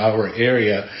least in our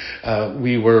area,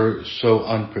 we were so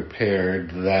unprepared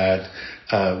that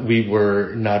we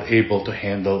were not able to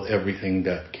handle everything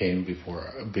that came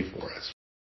before us.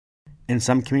 In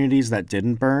some communities that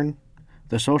didn't burn,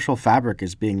 the social fabric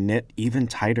is being knit even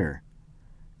tighter.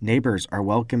 Neighbors are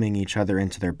welcoming each other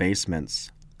into their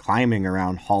basements, climbing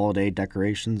around holiday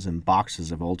decorations and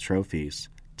boxes of old trophies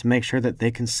to make sure that they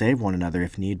can save one another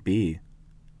if need be.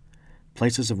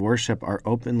 Places of worship are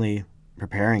openly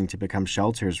preparing to become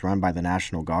shelters run by the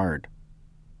National Guard.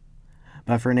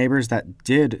 But for neighbors that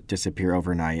did disappear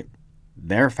overnight,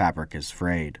 their fabric is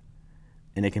frayed,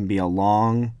 and it can be a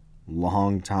long,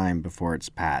 long time before it's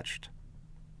patched.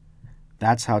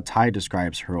 That's how Ty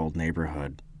describes her old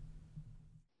neighborhood.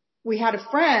 We had a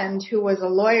friend who was a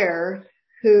lawyer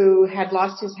who had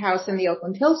lost his house in the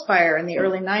Oakland Hills fire in the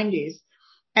early 90s.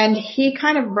 And he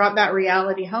kind of brought that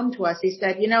reality home to us. He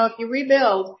said, if you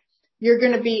rebuild, you're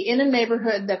going to be in a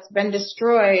neighborhood that's been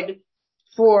destroyed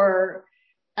for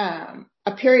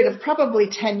a period of probably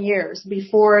 10 years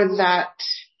before that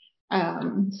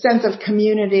sense of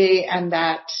community and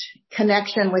that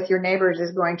connection with your neighbors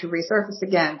is going to resurface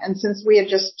again. And since we had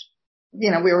just,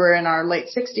 we were in our late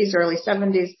 60s, early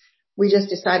 70s, we just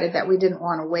decided that we didn't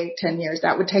want to wait 10 years.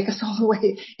 That would take us all the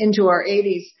way into our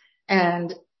 80s.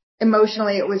 And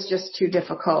emotionally, it was just too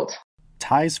difficult.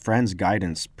 Ty's friend's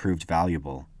guidance proved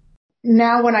valuable.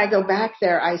 Now when I go back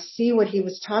there, I see what he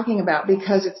was talking about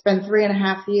because it's been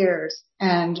 3.5 years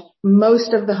and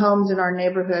most of the homes in our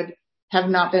neighborhood have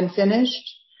not been finished.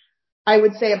 I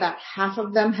would say about half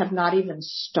of them have not even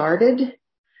started.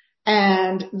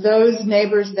 And those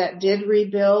neighbors that did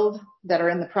rebuild, that are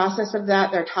in the process of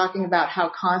that, they're talking about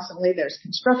how constantly there's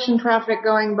construction traffic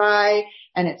going by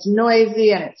and it's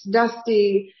noisy and it's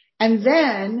dusty. And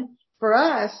then for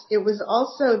us, it was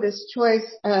also this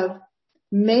choice of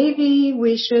maybe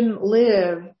we shouldn't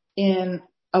live in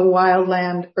a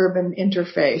wildland urban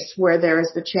interface where there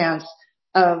is the chance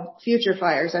of future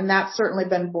fires. And that's certainly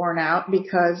been borne out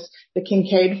because the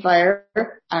Kincaid fire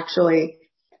actually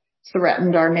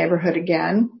threatened our neighborhood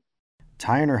again.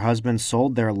 Ty and her husband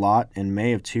sold their lot in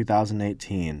May of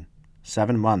 2018,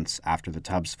 7 months after the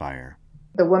Tubbs fire.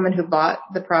 The woman who bought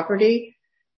the property,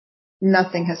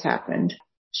 nothing has happened.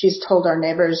 She's told our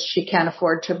neighbors she can't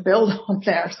afford to build on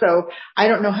there. So I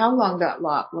don't know how long that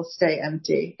lot will stay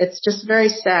empty. It's just very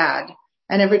sad.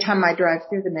 And every time I drive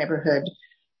through the neighborhood,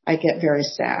 I get very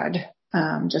sad,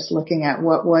 just looking at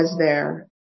what was there.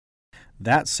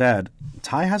 That said,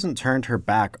 Ty hasn't turned her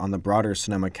back on the broader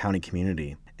Sonoma County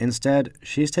community. Instead,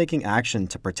 she's taking action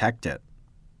to protect it.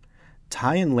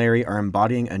 Ty and Larry are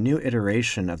embodying a new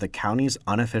iteration of the county's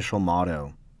unofficial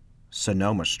motto,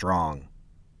 Sonoma Strong.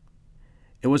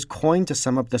 It was coined to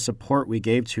sum up the support we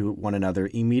gave to one another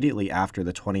immediately after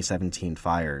the 2017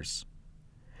 fires.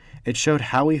 It showed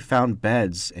how we found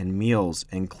beds and meals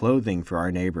and clothing for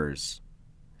our neighbors,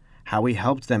 how we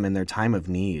helped them in their time of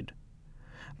need.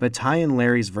 But Ty and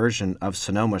Larry's version of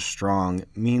Sonoma Strong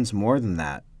means more than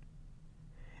that.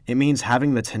 It means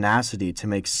having the tenacity to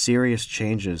make serious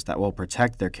changes that will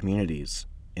protect their communities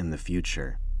in the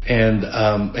future. And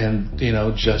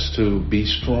just to be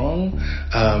strong.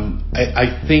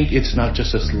 I think it's not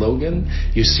just a slogan.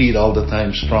 You see it all the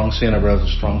time, strong Santa Rosa,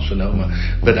 strong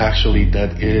Sonoma. But actually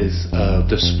that is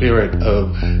the spirit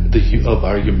of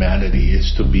our humanity,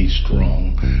 is to be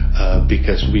strong.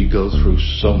 Because we go through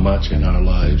so much in our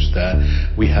lives that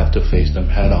we have to face them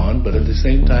head on. But at the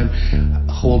same time,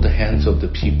 hold the hands of the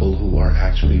people who are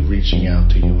actually reaching out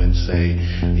to you and say,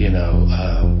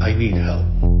 I need help.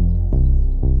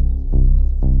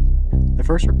 The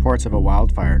first reports of a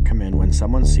wildfire come in when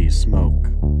someone sees smoke.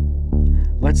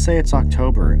 Let's say it's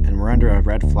October and we're under a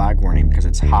red flag warning because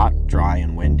it's hot, dry,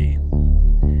 and windy.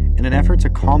 In an effort to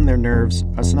calm their nerves,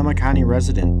 a Sonoma County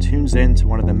resident tunes in to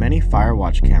one of the many fire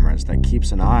watch cameras that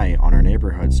keeps an eye on our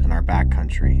neighborhoods in our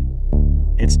backcountry.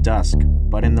 It's dusk,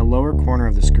 but in the lower corner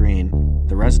of the screen,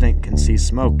 the resident can see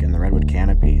smoke in the redwood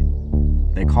canopy.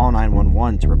 They call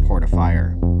 911 to report a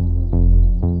fire.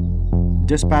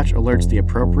 Dispatch alerts the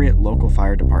appropriate local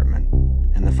fire department,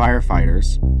 and the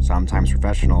firefighters, sometimes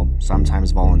professional,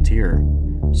 sometimes volunteer,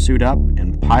 suit up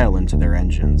and pile into their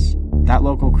engines. That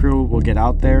local crew will get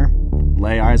out there,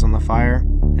 lay eyes on the fire,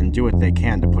 and do what they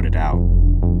can to put it out.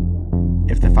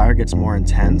 If the fire gets more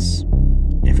intense,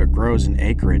 if it grows in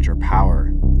acreage or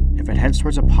power, if it heads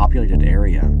towards a populated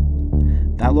area,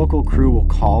 that local crew will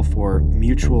call for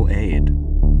mutual aid.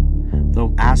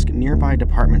 They'll ask nearby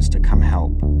departments to come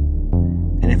help.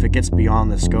 And if it gets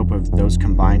beyond the scope of those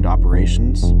combined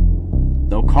operations,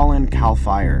 they'll call in CAL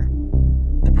FIRE,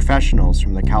 the professionals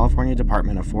from the California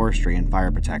Department of Forestry and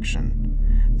Fire Protection,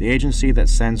 the agency that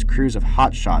sends crews of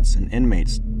hotshots and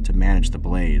inmates to manage the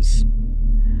blaze.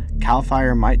 CAL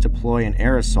FIRE might deploy an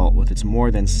air assault with its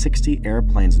more than 60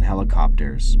 airplanes and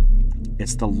helicopters.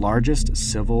 It's the largest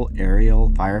civil aerial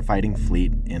firefighting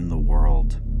fleet in the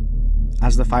world.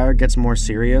 As the fire gets more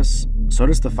serious, so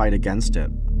does the fight against it.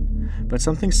 But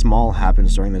something small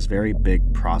happens during this very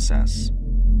big process.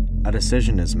 A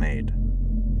decision is made.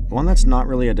 One that's not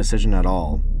really a decision at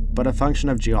all, but a function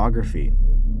of geography.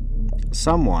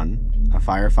 Someone, a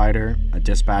firefighter, a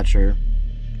dispatcher,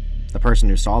 the person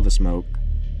who saw the smoke,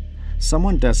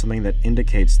 someone does something that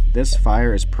indicates this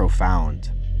fire is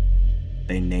profound.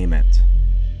 They name it.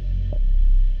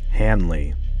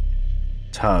 Hanley,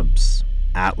 Tubbs,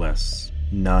 Atlas,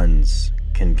 Nuns,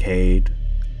 Kincaid,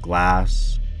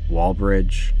 Glass,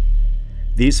 Walbridge.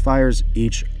 These fires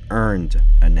each earned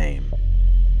a name,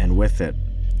 and with it,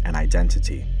 an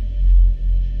identity.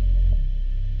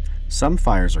 Some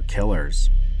fires are killers.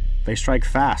 They strike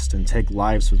fast and take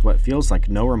lives with what feels like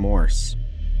no remorse.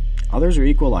 Others are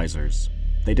equalizers.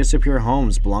 They disappear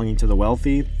homes belonging to the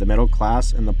wealthy, the middle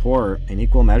class, and the poor in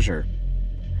equal measure.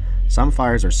 Some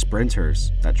fires are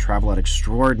sprinters that travel at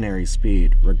extraordinary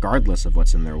speed, regardless of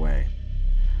what's in their way.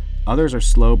 Others are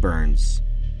slow burns,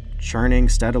 churning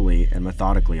steadily and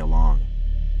methodically along.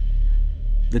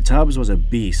 The Tubbs was a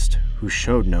beast who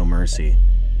showed no mercy.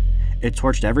 It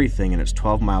torched everything in its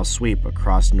 12-mile sweep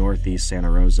across northeast Santa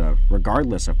Rosa,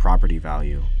 regardless of property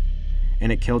value.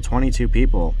 And it killed 22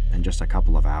 people in just a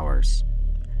couple of hours.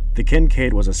 The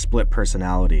Kincaid was a split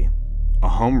personality, a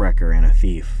homewrecker and a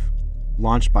thief.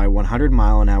 Launched by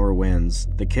 100-mile-an-hour winds,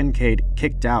 the Kincaid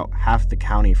kicked out half the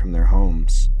county from their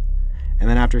homes. And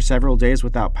then after several days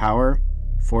without power,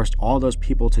 forced all those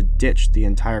people to ditch the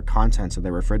entire contents of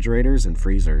their refrigerators and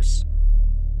freezers.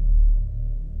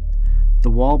 The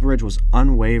Walbridge was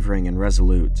unwavering and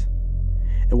resolute.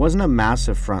 It wasn't a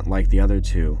massive front like the other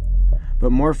two,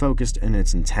 but more focused in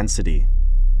its intensity.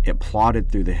 It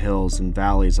plodded through the hills and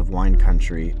valleys of wine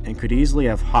country and could easily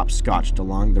have hopscotched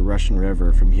along the Russian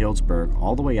River from Healdsburg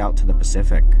all the way out to the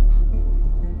Pacific.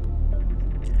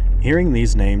 Hearing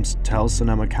these names tells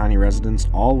Sonoma County residents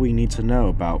all we need to know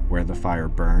about where the fire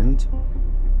burned,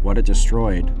 what it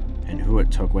destroyed, and who it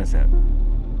took with it.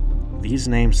 These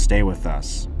names stay with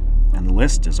us, and the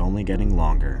list is only getting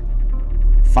longer.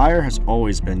 Fire has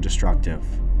always been destructive,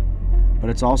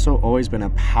 but it's also always been a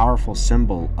powerful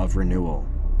symbol of renewal.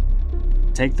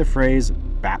 Take the phrase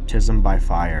baptism by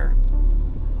fire,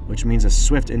 which means a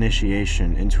swift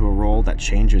initiation into a role that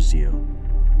changes you.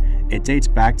 It dates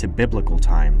back to biblical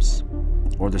times,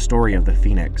 or the story of the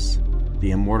phoenix,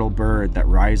 the immortal bird that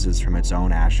rises from its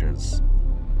own ashes.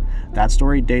 That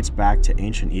story dates back to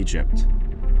ancient Egypt.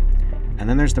 And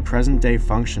then there's the present-day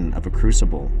function of a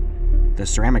crucible, the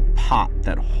ceramic pot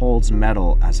that holds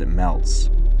metal as it melts,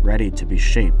 ready to be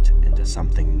shaped into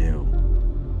something new.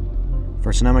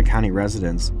 For Sonoma County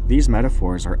residents, these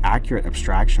metaphors are accurate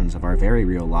abstractions of our very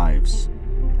real lives,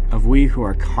 of we who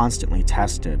are constantly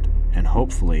tested and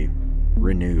hopefully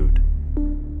renewed.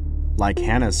 Like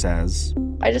Hannah says,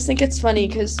 I just think it's funny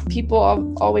because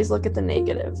people always look at the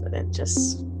negative, and it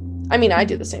just, I mean, I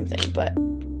do the same thing, but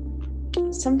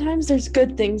sometimes there's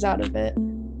good things out of it.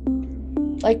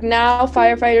 Like now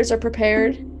firefighters are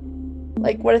prepared.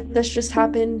 Like, what if this just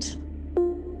happened?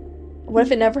 What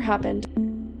if it never happened?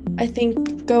 I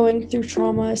think going through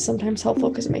trauma is sometimes helpful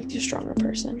because it makes you a stronger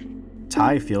person.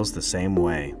 Ty feels the same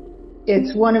way.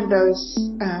 It's one of those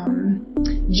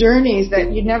journeys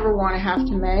that you never want to have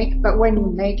to make, but when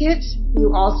you make it,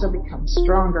 you also become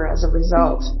stronger as a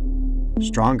result.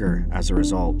 Stronger as a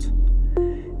result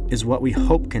is what we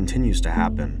hope continues to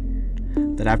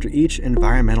happen. That after each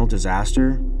environmental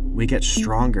disaster, we get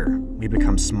stronger, we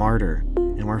become smarter,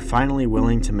 and we're finally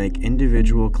willing to make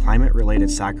individual climate-related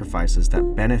sacrifices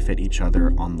that benefit each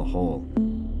other on the whole.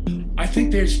 I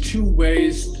think there's two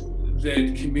ways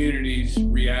that communities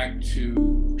react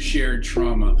to shared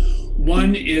trauma.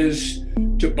 One is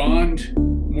to bond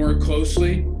more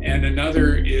closely, and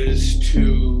another is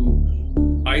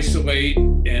to isolate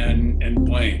and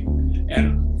blame.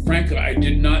 And frankly, I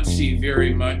did not see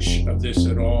very much of this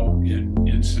at all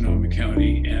in Sonoma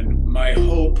County. And my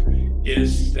hope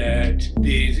is that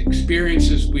these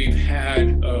experiences we've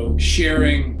had of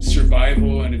sharing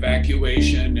survival and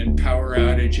evacuation and power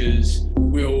outages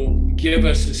will give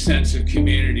us a sense of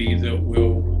community that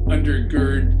will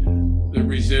undergird the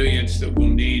resilience that we'll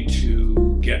need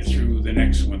to get through the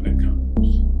next one that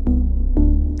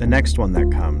comes. The next one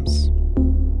that comes.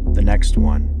 The next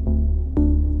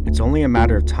one. It's only a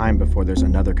matter of time before there's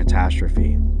another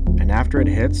catastrophe. And after it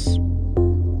hits,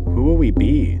 who will we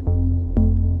be?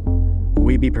 Will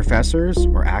we be professors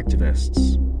or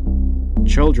activists?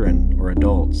 Children or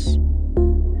adults?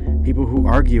 People who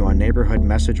argue on neighborhood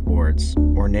message boards,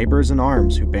 or neighbors in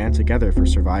arms who band together for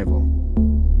survival?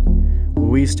 Will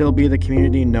we still be the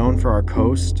community known for our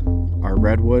coast, our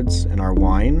redwoods, and our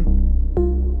wine?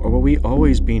 Or will we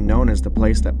always be known as the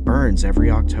place that burns every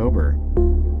October?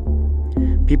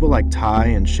 People like Ty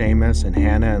and Seamus and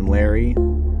Hannah and Larry,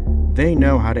 they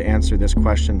know how to answer this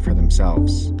question for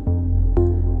themselves.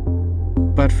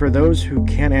 But for those who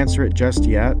can't answer it just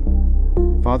yet,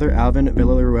 Father Alvin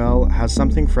Villaruel has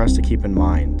something for us to keep in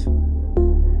mind.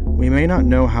 We may not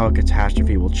know how a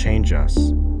catastrophe will change us,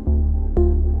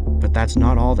 but that's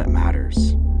not all that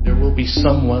matters. There will be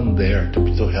someone there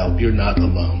to help. You're not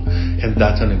alone. And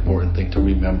that's an important thing to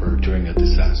remember during a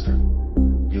disaster.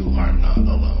 You are not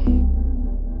alone.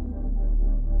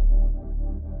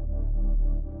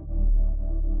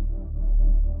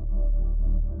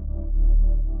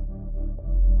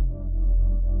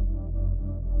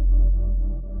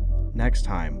 Next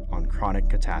time on Chronic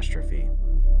Catastrophe.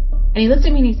 And he looked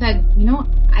at me and he said,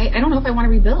 I don't know if I want to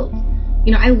rebuild.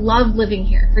 I love living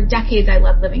here. For decades I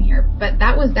loved living here. But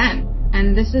that was then.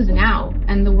 And this is now.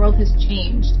 And the world has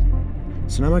changed.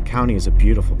 Sonoma County is a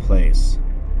beautiful place.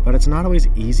 But it's not always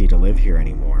easy to live here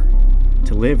anymore.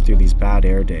 To live through these bad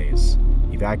air days,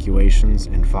 evacuations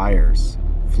and fires,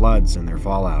 floods and their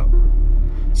fallout.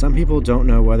 Some people don't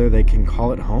know whether they can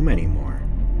call it home anymore.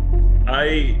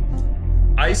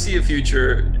 I see a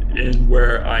future in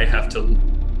where I have to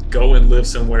go and live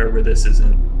somewhere where this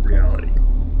isn't reality.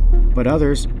 But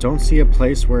others don't see a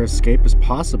place where escape is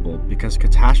possible because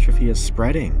catastrophe is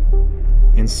spreading.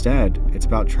 Instead, it's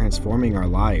about transforming our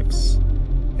lives.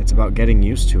 It's about getting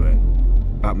used to it,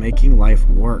 about making life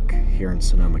work here in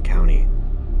Sonoma County.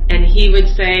 And he would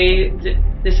say that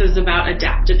this is about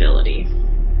adaptability.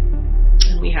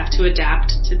 And we have to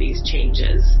adapt to these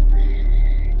changes.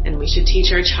 And we should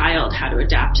teach our child how to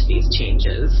adapt to these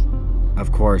changes.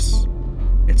 Of course,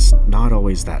 it's not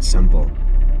always that simple.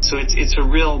 So it's a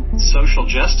real social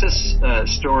justice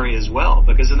story as well,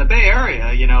 because in the Bay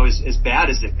Area, you know, as bad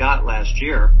as it got last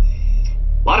year,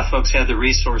 a lot of folks had the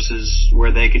resources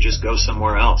where they could just go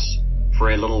somewhere else for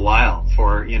a little while,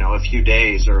 for, you know, a few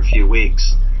days or a few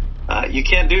weeks. You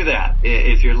can't do that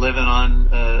if you're living on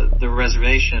the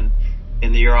reservation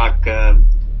in the Yurok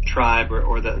tribe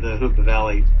or the Hoopa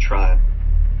Valley tribe.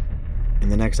 In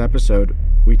the next episode,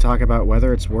 we talk about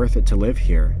whether it's worth it to live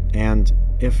here, and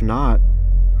if not,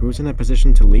 who's in a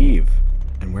position to leave,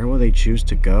 and where will they choose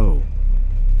to go?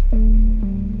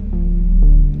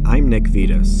 I'm Nick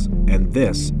Vitas, and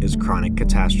this is Chronic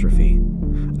Catastrophe,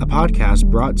 a podcast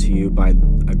brought to you by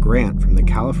a grant from the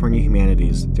California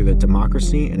Humanities through the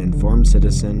Democracy and Informed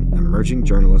Citizen Emerging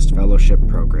Journalist Fellowship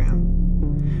Program.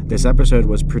 This episode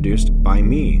was produced by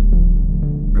me,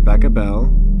 Rebecca Bell,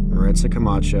 Maritza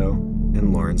Camacho,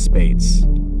 and Lauren Spates.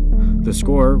 The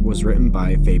score was written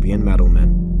by Fabian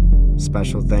Metalman.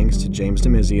 Special thanks to James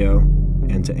DeMizio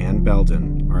and to Ann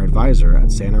Belden, our advisor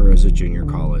at Santa Rosa Junior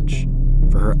College,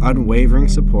 for her unwavering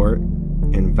support,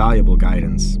 invaluable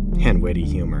guidance, and witty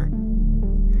humor.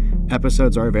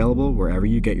 Episodes are available wherever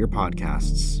you get your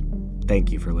podcasts.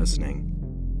 Thank you for listening.